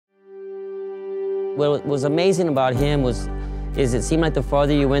What was amazing about him is it seemed like the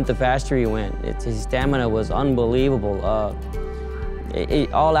farther you went, the faster you went. His stamina was unbelievable.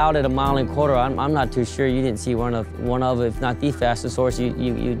 All out at 1.25 miles, I'm not too sure you didn't see one of, if not the fastest horse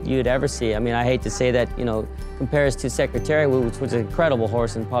you'd ever see. I mean, I hate to say that, you know, compares to Secretary, which was an incredible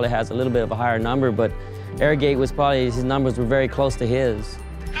horse and probably has a little bit of a higher number, but Arrogate was probably, his numbers were very close to his.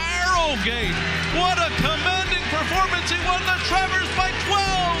 Arrogate, what a commanding performance. He won the Travers by 12.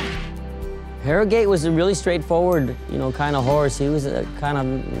 Arrogate was a really straightforward, you know, kind of horse. He was a kind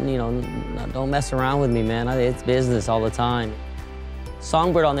of, you know, don't mess around with me, man. It's business all the time.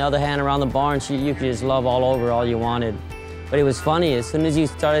 Songbird, on the other hand, around the barn, you could just love all over all you wanted. But it was funny, as soon as you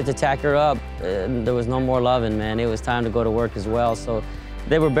started to tack her up, there was no more loving, man. It was time to go to work as well. So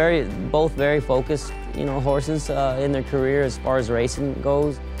they were both very focused, you know, horses in their career as far as racing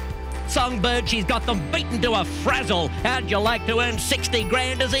goes. Songbird, she's got them beaten to a frazzle. How'd you like to earn 60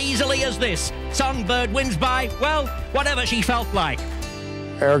 grand as easily as this? Songbird wins by, well, whatever she felt like.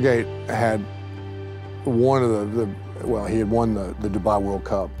 Arrogate had one of well, he had won the Dubai World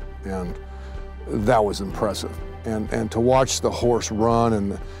Cup, and that was impressive. And to watch the horse run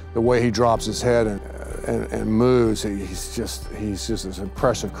and the way he drops his head and moves, he's just this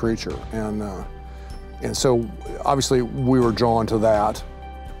impressive creature. And so obviously we were drawn to that.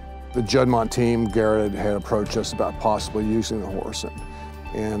 The Juddmonte team, Garrett had approached us about possibly using the horse,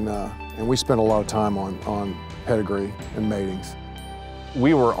 and we spent a lot of time on pedigree and matings.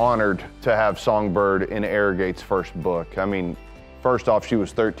 We were honored to have Songbird in Arrogate's first book. I mean, first off, she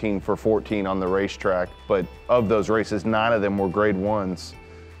was 13 for 14 on the racetrack, but of those races, 9 of them were grade 1s,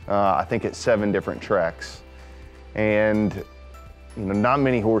 I think at 7 different tracks. And, you know, not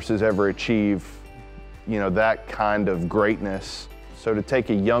many horses ever achieve, you know, that kind of greatness. So to take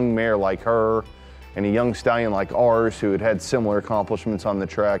a young mare like her and a young stallion like ours who had similar accomplishments on the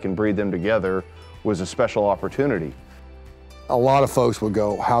track and breed them together was a special opportunity. A lot of folks would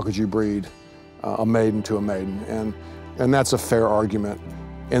go, how could you breed a maiden to a maiden? And that's a fair argument.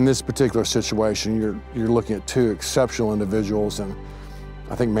 In this particular situation, you're looking at 2 exceptional individuals, and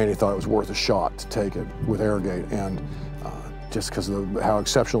I think Manny thought it was worth a shot to take it with Arrogate, and just because of how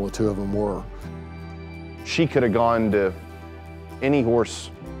exceptional the 2 of them were. She could have gone to any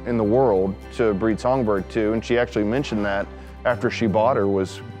horse in the world to breed Songbird to, and she actually mentioned that after she bought her,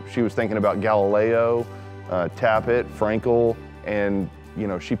 she was thinking about Galileo, Tappet, Frankel, and you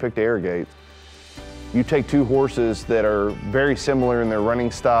know, she picked Arrogate. You take 2 horses that are very similar in their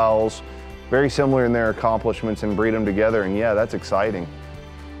running styles, very similar in their accomplishments, and breed them together, and yeah, that's exciting.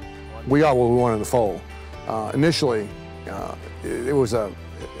 We got what we wanted in the foal. Initially, it was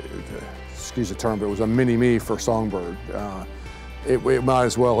excuse the term, but it was a mini-me for Songbird. It might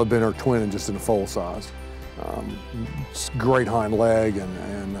as well have been her twin, just in a foal size. Great hind leg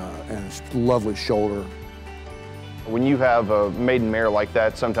and lovely shoulder. When you have a maiden mare like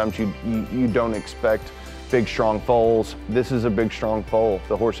that, sometimes you don't expect big, strong foals. This is a big, strong foal.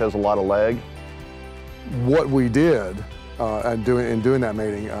 The horse has a lot of leg. What we did in doing that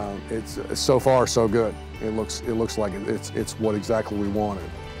mating, it's so far so good. It looks like it's what exactly we wanted.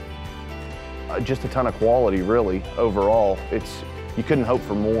 Just a ton of quality, really, overall. You couldn't hope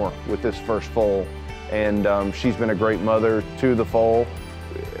for more with this first foal. And she's been a great mother to the foal.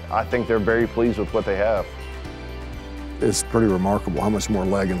 I think they're very pleased with what they have. It's pretty remarkable how much more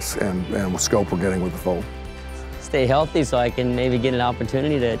leg and scope we're getting with the foal. Stay healthy so I can maybe get an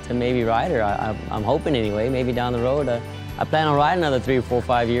opportunity to maybe ride her. I'm hoping anyway, maybe down the road. I plan on riding another 3 or 4 or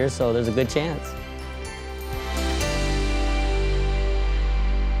 5 years, so there's a good chance.